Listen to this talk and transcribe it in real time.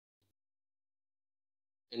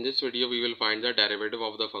In this video, we will find the derivative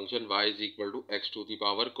of the function y is equal to x to the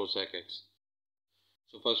power cosec x.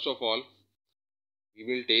 So first of all, we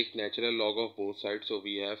will take natural log of both sides. So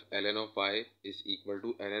we have ln of y is equal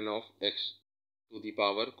to ln of x to the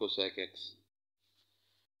power cosec x.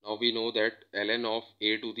 Now we know that ln of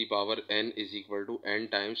a to the power n is equal to n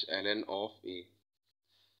times ln of a.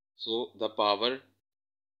 So the power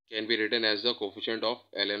can be written as the coefficient of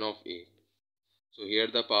ln of a. So here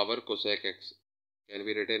the power cosec x can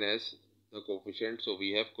be written as the coefficient. So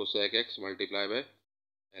we have cosec x multiplied by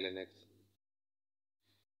ln x.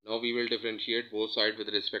 Now we will differentiate both sides with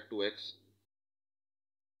respect to x.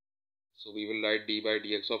 So we will write d by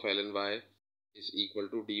dx of ln y is equal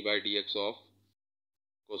to d by dx of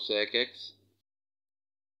cosec x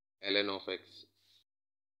ln of x.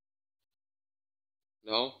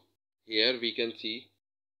 Now here we can see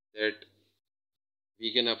that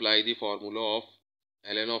we can apply the formula of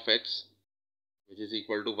ln of x, which is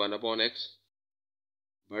equal to 1 upon x,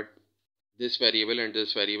 but this variable and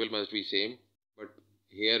this variable must be same, but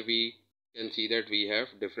here we can see that we have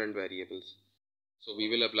different variables. So we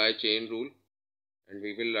will apply chain rule and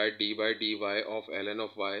we will write d by dy of ln of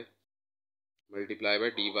y multiplied by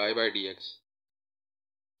dy by dx.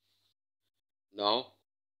 Now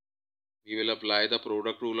we will apply the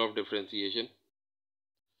product rule of differentiation.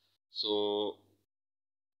 So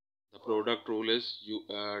the product rule is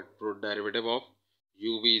derivative of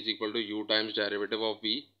uv is equal to u times derivative of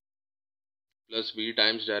v plus v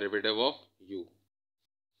times derivative of u.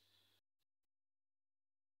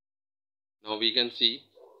 Now we can see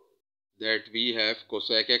that we have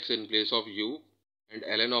cosec x in place of u and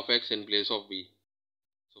ln of x in place of v.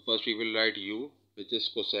 So first we will write u, which is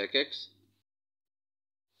cosec x,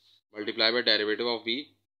 multiply by derivative of v,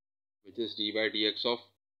 which is d by dx of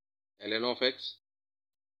ln of x,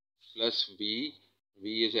 plus v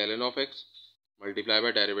is ln of x, multiply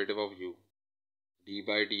by derivative of u, d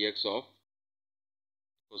by dx of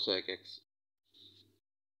cosec x.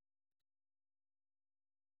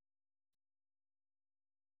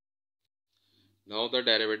 Now the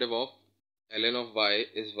derivative of ln of y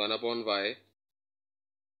is 1 upon y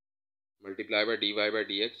multiplied by dy by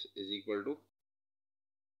dx is equal to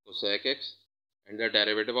cosec x, and the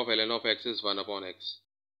derivative of ln of x is 1 upon x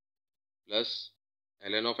plus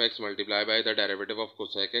ln of x multiplied by the derivative of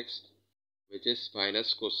cosec x, which is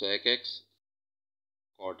minus cosec x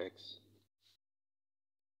cot x.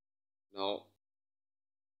 Now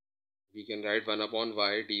we can write 1 upon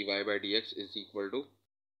y dy by dx is equal to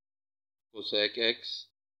cosec x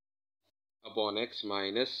upon x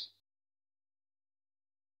minus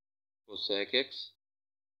cosec x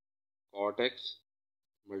cot x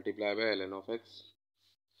multiplied by ln of x.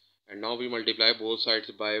 And now we multiply both sides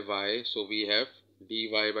by y, so we have dy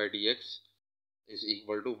by dx is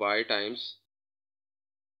equal to y times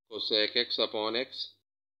cosec x upon x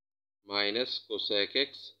minus cosec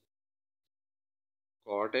x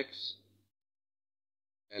cot x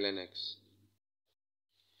ln x,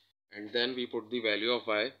 and then we put the value of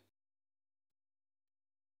y,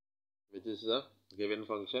 which is the given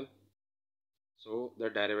function. So the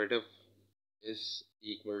derivative is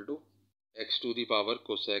equal to x to the power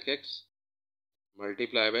cosec x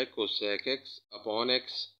multiplied by cosec x upon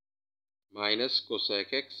x minus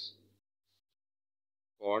cosec x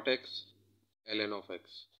cot x ln of x,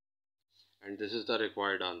 and this is the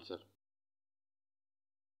required answer.